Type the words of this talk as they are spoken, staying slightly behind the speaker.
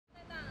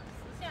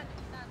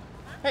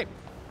Hey.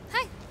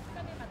 Hi.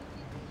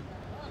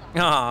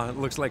 Ah,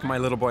 looks like my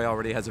little boy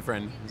already has a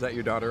friend. Is that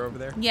your daughter over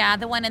there? Yeah,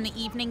 the one in the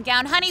evening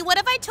gown. Honey, what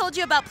if I told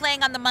you about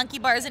playing on the monkey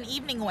bars in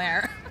evening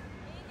wear?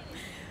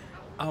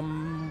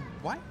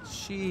 What?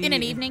 She... In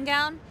an evening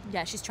gown?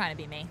 Yeah, she's trying to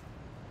be me.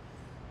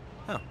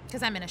 Oh.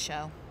 Because I'm in a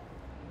show.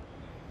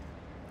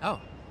 Oh.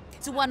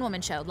 It's a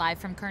one-woman show, live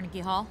from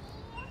Carnegie Hall.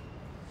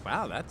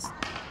 Wow, that's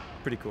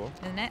pretty cool.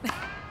 Isn't it?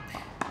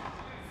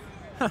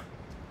 Huh.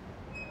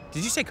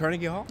 Did you say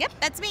Carnegie Hall? Yep,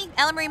 that's me,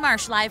 Ellyn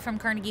Marsh, live from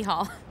Carnegie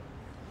Hall.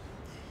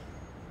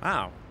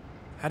 Wow.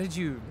 How did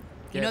you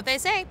get... You know what they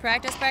say,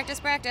 practice,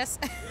 practice, practice.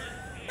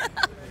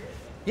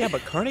 Yeah,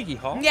 but Carnegie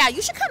Hall? Yeah,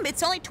 you should come.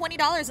 It's only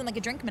 $20 and like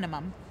a drink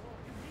minimum.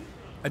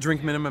 A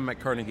drink minimum at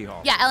Carnegie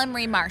Hall? Yeah,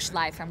 Ellyn Marsh,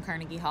 live from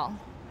Carnegie Hall.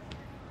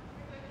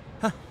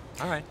 Huh.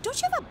 All right. Don't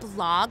you have a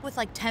blog with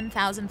like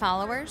 10,000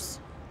 followers?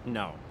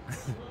 No.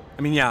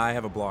 I mean, yeah, I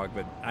have a blog,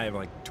 but I have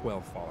like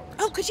 12 followers.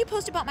 Oh, could you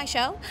post about my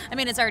show? I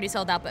mean, it's already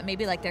sold out, but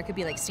maybe like there could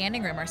be like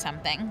standing room or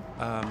something.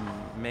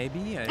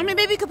 Maybe. I mean,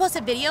 maybe you could post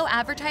a video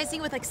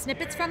advertising with like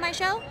snippets from my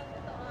show.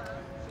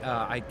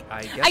 I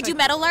guess I do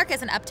Meadowlark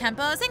as an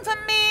up-tempo. Sing for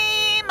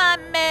me, my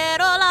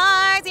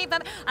Meadowlark. Sing for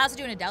me. I also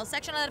do an Adele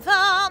section of For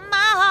My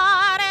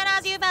Heart, and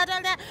as you felt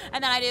it.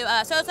 And then I do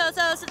so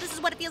this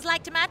is what it feels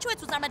like to match with.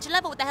 Was not much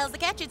love, but what the hell's the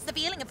catch? It's the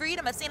feeling of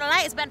freedom of seeing a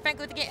light. It's Ben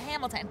Franklin with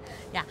Hamilton.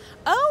 Yeah.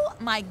 Oh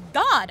my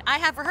God, I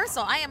have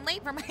rehearsal. I am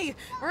late for my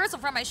rehearsal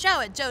for my show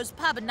at Joe's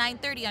Pub at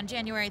 9:30 on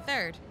January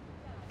 3rd.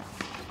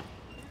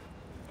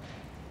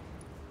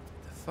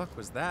 The fuck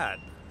was that?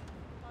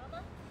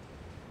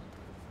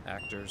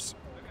 Actors.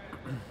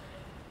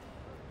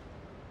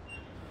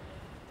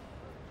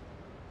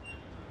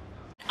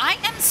 I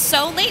am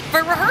so late for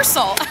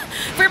rehearsal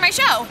for my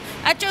show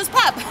at Joe's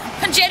Pub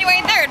on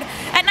January 3rd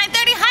at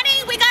 9:30.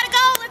 Honey, we gotta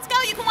go. Let's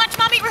go. You can watch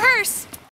Mommy rehearse.